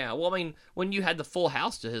 Oh, yeah. Well, I mean, when you had the full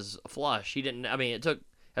house to his flush, he didn't, I mean, it took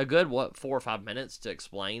a good, 4 or 5 minutes to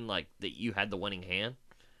explain, like, that you had the winning hand.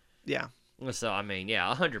 Yeah. So, I mean,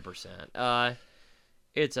 yeah, 100%.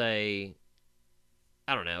 It's a,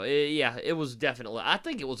 I don't know. It was definitely, I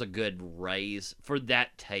think it was a good raise for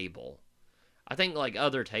that table. I think, like,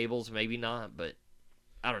 other tables, maybe not, but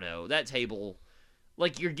I don't know. That table,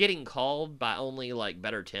 like, you're getting called by only, like,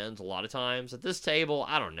 better 10s a lot of times. At this table,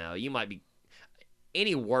 I don't know. You might be,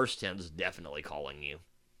 any worse 10s is definitely calling you.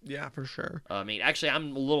 Yeah, for sure. I mean, actually,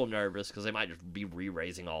 I'm a little nervous because they might just be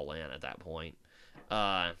re-raising all in at that point.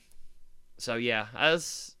 So, yeah,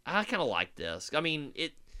 I kind of like this. I mean,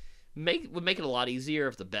 it would make it a lot easier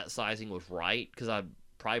if the bet sizing was right, because I'd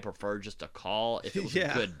probably prefer just a call if it was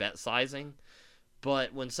a good bet sizing.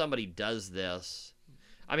 But when somebody does this,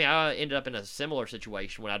 I mean, I ended up in a similar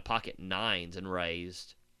situation when I'd pocket 9s and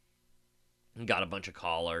raised and got a bunch of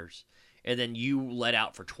callers. And then you let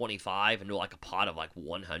out for 25 into like a pot of like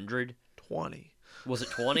 100. 20. Was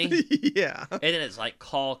it 20? Yeah. And then it's like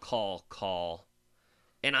call.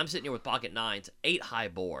 And I'm sitting here with pocket 9s, 8 high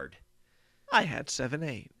board. I had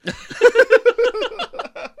 7-8.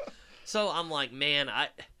 So I'm like, man, I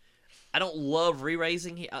don't love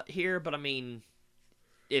re-raising here, but I mean,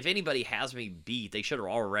 if anybody has me beat, they should have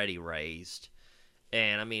already raised.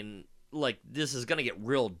 And I mean, like, this is going to get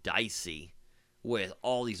real dicey with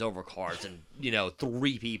all these overcards and,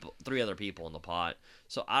 3 other people in the pot.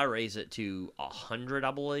 So I raise it to 100,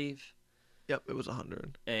 I believe. Yep, it was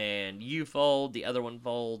 100. And you fold, the other one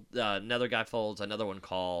folds, another guy folds, another one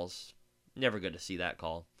calls. Never good to see that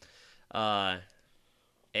call. And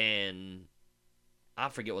I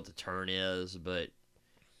forget what the turn is, but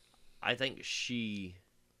I think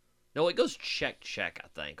no, it goes check, I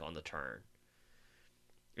think, on the turn.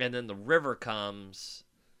 And then the river comes,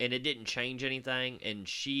 and it didn't change anything, and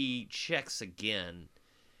she checks again.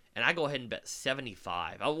 And I go ahead and bet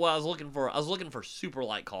 75. I was looking for super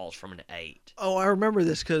light calls from an 8. Oh, I remember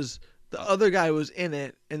this because the other guy was in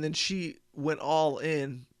it, and then she went all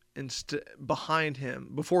in behind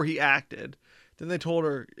him before he acted. Then they told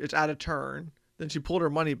her it's out of turn. Then she pulled her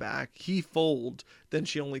money back. He folds. Then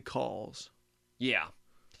she only calls. Yeah.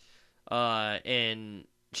 And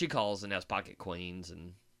she calls and has pocket queens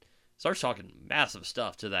and starts talking massive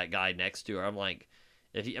stuff to that guy next to her. I'm like,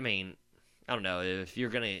 I don't know if we're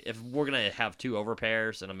gonna have 2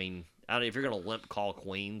 overpairs, and if you're gonna limp call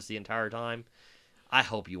queens the entire time, I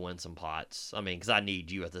hope you win some pots. Because I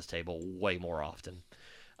need you at this table way more often.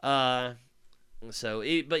 But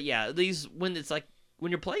yeah,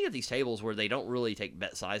 when you're playing at these tables where they don't really take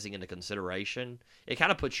bet sizing into consideration, it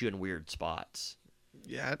kind of puts you in weird spots.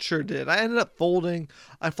 Yeah, it sure did. I ended up folding.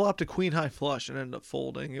 I flopped a queen high flush and ended up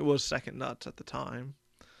folding. It was second nuts at the time.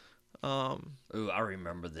 Ooh, I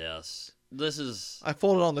remember this. I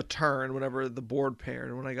folded on the turn whenever the board paired,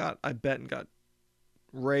 and when I bet and got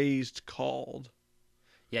raised, called.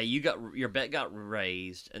 Yeah, your bet got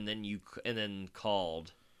raised, and then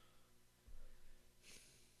called.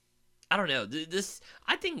 I don't know.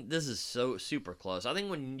 I think this is so super close. I think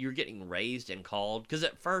when you're getting raised and called, because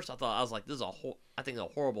at first I was like, this is a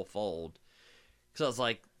horrible fold, because I was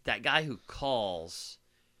like, that guy who calls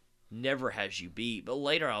never has you beat. But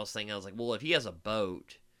later I was like, well, if he has a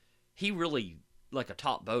boat, he really, like a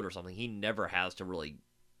top boat or something, he never has to really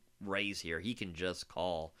raise here. He can just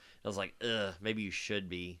call. I was like, maybe you should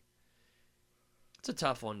be. It's a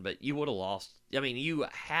tough one, but you would have lost. You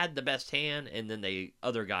had the best hand, and then the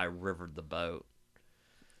other guy rivered the boat.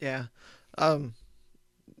 Yeah. That's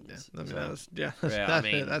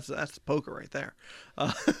poker right there.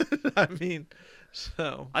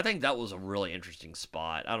 So. I think that was a really interesting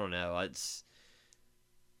spot. I don't know.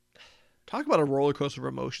 Talk about a roller coaster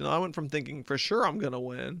of emotion. I went from thinking for sure I'm going to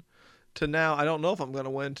win to now I don't know if I'm going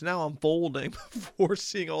to win to now I'm folding before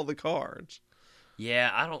seeing all the cards.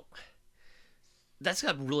 Yeah, that's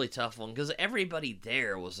a really tough one because everybody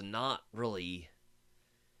there was not really.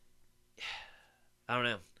 I don't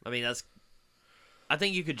know. I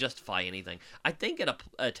think you could justify anything. I think at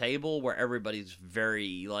a table where everybody's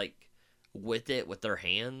very with it with their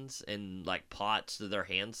hands and pots to their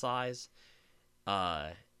hand size,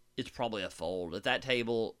 it's probably a fold. At that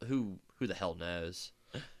table, who the hell knows?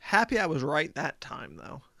 Happy I was right that time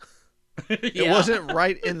though. Yeah. It wasn't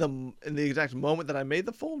right in the exact moment that I made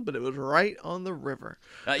the fold, but it was right on the river.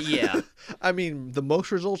 Yeah. The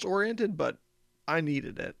most results oriented, but I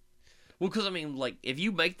needed it. Well, because if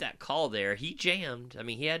you make that call there, he jammed.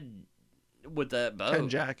 He had with that boat. 10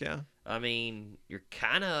 jack, yeah. You're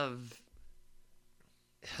kind of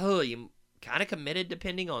committed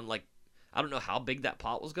depending on I don't know how big that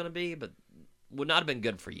pot was going to be, but would not have been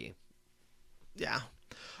good for you. Yeah.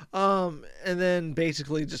 And then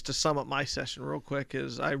basically just to sum up my session real quick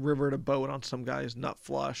is I rivered a boat on some guy's nut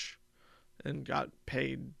flush and got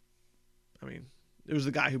paid. It was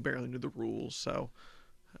the guy who barely knew the rules, so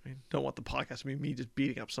don't want the podcast to be me just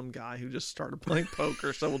beating up some guy who just started playing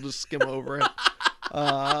poker, so we'll just skim over it.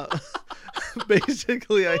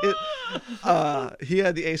 Basically, I hit. He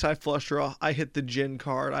had the ace high flush draw. I hit the gin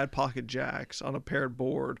card. I had pocket jacks on a paired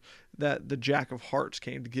board. That the jack of hearts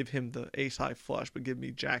came to give him the ace high flush, but give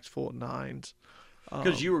me jacks full of nines.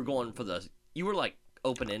 Because you were going for you were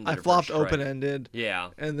open ended. I flopped open ended. Yeah,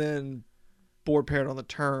 and then board paired on the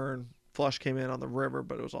turn. Flush came in on the river,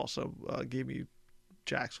 but it was also gave me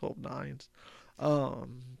jacks full of nines.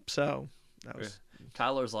 So that was.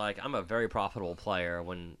 Tyler's I'm a very profitable player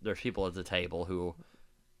when there's people at the table who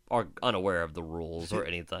are unaware of the rules or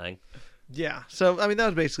anything. Yeah. So, that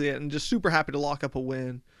was basically it. And just super happy to lock up a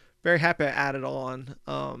win. Very happy I added on.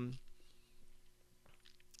 And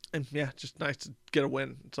yeah, just nice to get a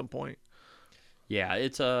win at some point. Yeah,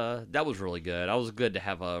 that was really good. I was good to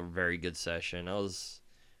have a very good session.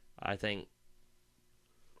 I think,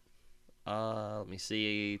 let me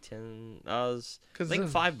see, 10. I think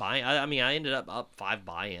 5 buy. I ended up 5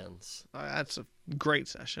 buy-ins. That's a great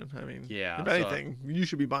session. Yeah. If anything, you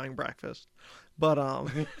should be buying breakfast. But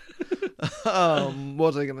what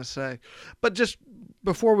was I gonna say? But just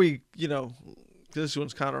before we, this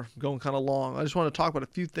one's kind of going kind of long. I just want to talk about a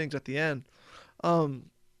few things at the end.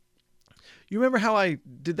 You remember how I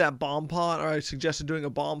did that bomb pot, or I suggested doing a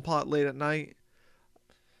bomb pot late at night?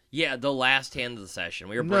 Yeah, the last hand of the session.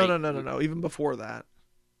 We were No. Even before that.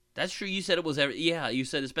 That's true. You said it was you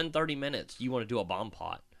said it's been 30 minutes. You want to do a bomb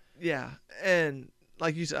pot. Yeah, and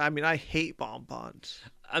like you said, I mean, I hate bomb pots.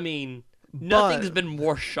 I mean, nothing's been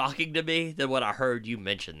more shocking to me than when I heard you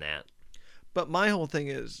mention that. But my whole thing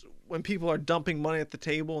is, when people are dumping money at the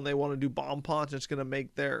table and they want to do bomb pots, it's going to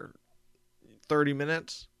make their 30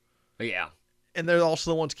 minutes. Yeah. And they're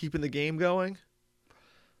also the ones keeping the game going.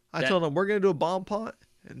 I told them, we're going to do a bomb pot,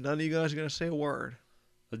 and none of you guys are going to say a word.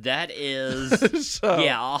 That is,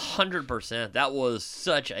 yeah, 100%. That was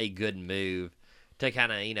such a good move to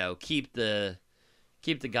kind of, keep the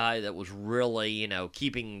guy that was really,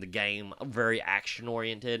 keeping the game very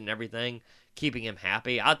action-oriented and everything, keeping him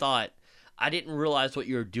happy. I didn't realize what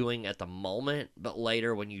you were doing at the moment, but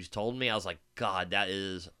later when you told me, I was like, God, that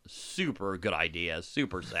is super good idea,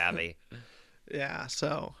 super savvy. Yeah,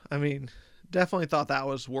 so, I mean, definitely thought that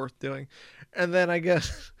was worth doing. And then I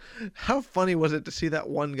guess, how funny was it to see that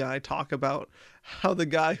one guy talk about how the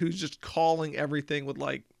guy who's just calling everything with,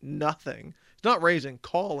 like, nothing, not raising,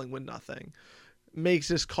 calling with nothing, makes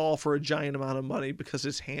this call for a giant amount of money because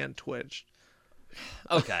his hand twitched.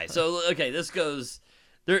 Okay, this goes,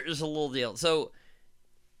 there's a little deal. So,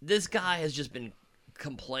 this guy has just been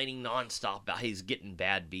complaining nonstop about he's getting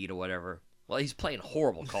bad beat or whatever. Well, he's playing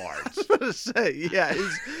horrible cards. I was about to say, yeah,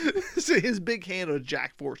 his big hand was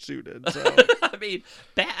Jack 4 suited. So. I mean,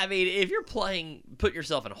 if you're put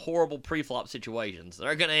yourself in horrible pre-flop situations,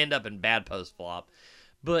 they're going to end up in bad post-flop.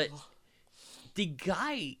 But the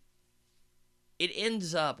guy, it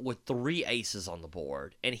ends up with 3 aces on the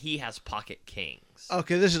board, and he has pocket kings.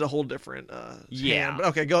 Okay, this is a whole different hand. But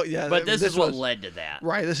okay, go. Yeah, but this is what led to that.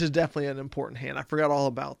 Right, this is definitely an important hand. I forgot all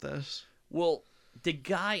about this. Well, the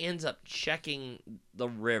guy ends up checking the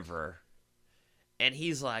river, and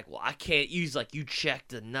he's like, well, I can't. He's like, you checked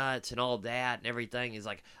the nuts and all that and everything. He's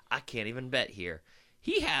like, I can't even bet here.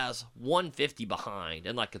 He has $150 behind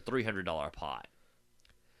and like a $300 pot.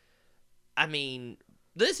 I mean,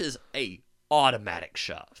 this is a automatic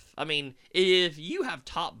shove. I mean, if you have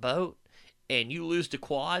top boat and you lose to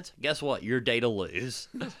quads, guess what? Your day to lose.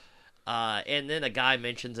 And then a guy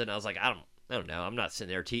mentions it, and I was like, I don't know. I'm not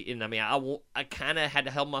sitting there teaching. I mean, I kind of had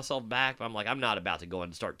to help myself back, but I'm like, I'm not about to go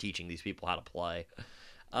and start teaching these people how to play.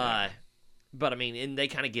 But I mean, and they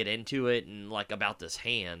kind of get into it and like about this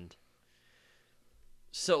hand.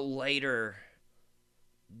 So later,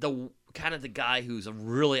 the guy who's a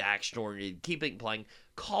really action-oriented, playing,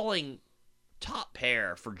 calling top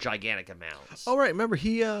pair for gigantic amounts. Oh, right. Remember,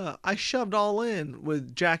 I shoved all in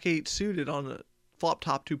with Jack 8 suited on the flop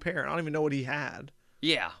top 2 pair. I don't even know what he had.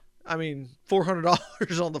 Yeah. I mean,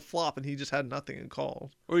 $400 on the flop, and he just had nothing in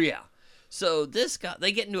calls. Oh, yeah. So this guy,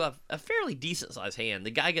 they get into a fairly decent-sized hand.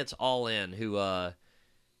 The guy gets all in who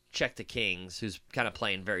checked the kings, who's kind of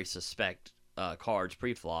playing very suspect cards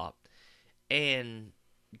pre-flop. And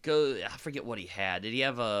I forget what he had. Did he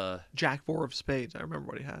have a... Jack 4 of spades. I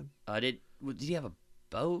remember what he had. Did he have a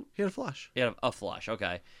boat? He had a flush. He had a flush,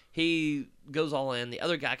 okay. He goes all in. The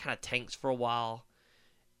other guy kind of tanks for a while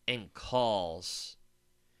and calls.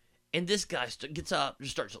 And this guy gets up and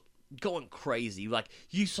starts going crazy. Like,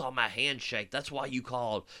 you saw my handshake. That's why you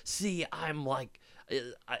called. See, I'm like,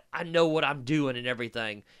 I know what I'm doing and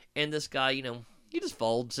everything. And this guy, he just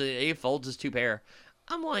folds. He folds his 2 pair.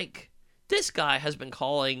 I'm like, this guy has been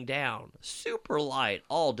calling down super light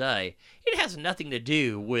all day. It has nothing to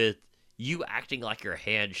do with you acting like you're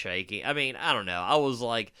handshaking. I mean, I don't know. I was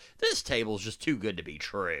like, this table's just too good to be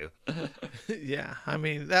true. Yeah, I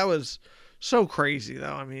mean, that was... so crazy,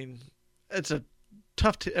 though. I mean, it's a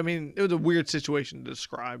tough... it was a weird situation to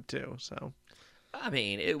describe, too, so... I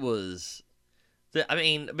mean, it was...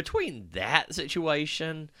 between that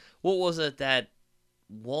situation, what was it, that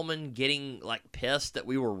woman getting, like, pissed that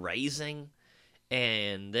we were raising,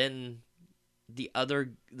 and then the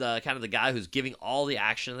guy who's giving all the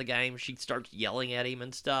action in the game, she starts yelling at him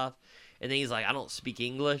and stuff, and then he's like, I don't speak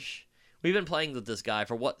English. We've been playing with this guy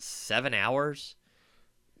for, 7 hours?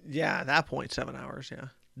 Yeah, at that point, 7 hours,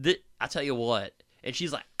 yeah. I tell you what, and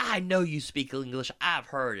she's like, I know you speak English. I've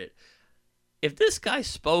heard it. If this guy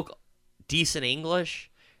spoke decent English,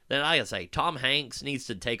 then I can say Tom Hanks needs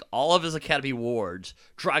to take all of his Academy Awards,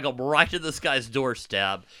 drag them right to this guy's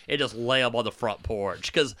doorstep, and just lay them on the front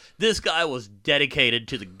porch. Because this guy was dedicated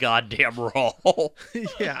to the goddamn role.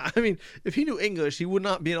 Yeah, I mean, if he knew English, he would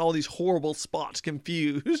not be in all these horrible spots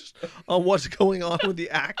confused on what's going on with the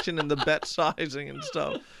action and the bet sizing and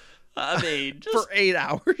stuff. I mean, for 8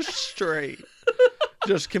 hours straight.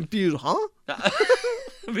 Just confused, huh? I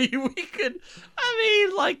mean,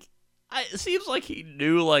 It seems like he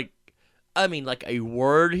knew, like a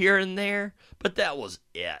word here and there, but that was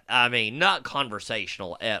it. I mean, not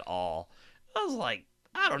conversational at all. I was like,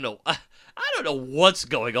 I don't know what's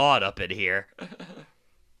going on up in here.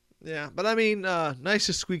 Yeah, but I mean, nice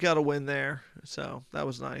to squeak out a win there. So that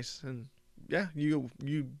was nice, and yeah, you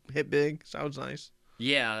hit big. So that was nice.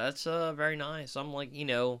 Yeah, that's very nice. I'm like,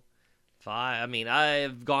 I mean,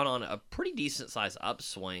 I've gone on a pretty decent sized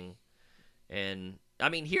upswing, and I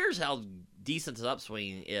mean, here's how decent the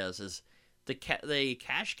upswing is the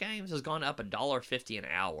cash games has gone up $1.50 an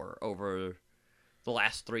hour over the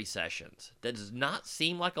last 3 sessions. That does not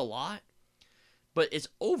seem like a lot, but it's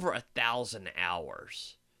over 1,000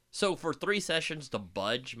 hours. So for 3 sessions to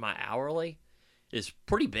budge my hourly is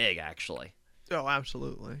pretty big, actually. Oh,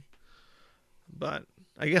 absolutely. But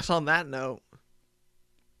I guess on that note,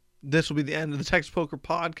 this will be the end of the Texas Poker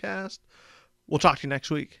Podcast. We'll talk to you next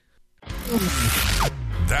week.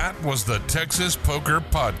 That was the Texas Poker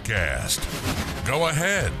Podcast. Go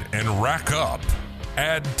ahead and rack up,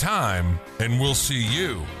 add time, and we'll see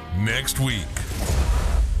you next week.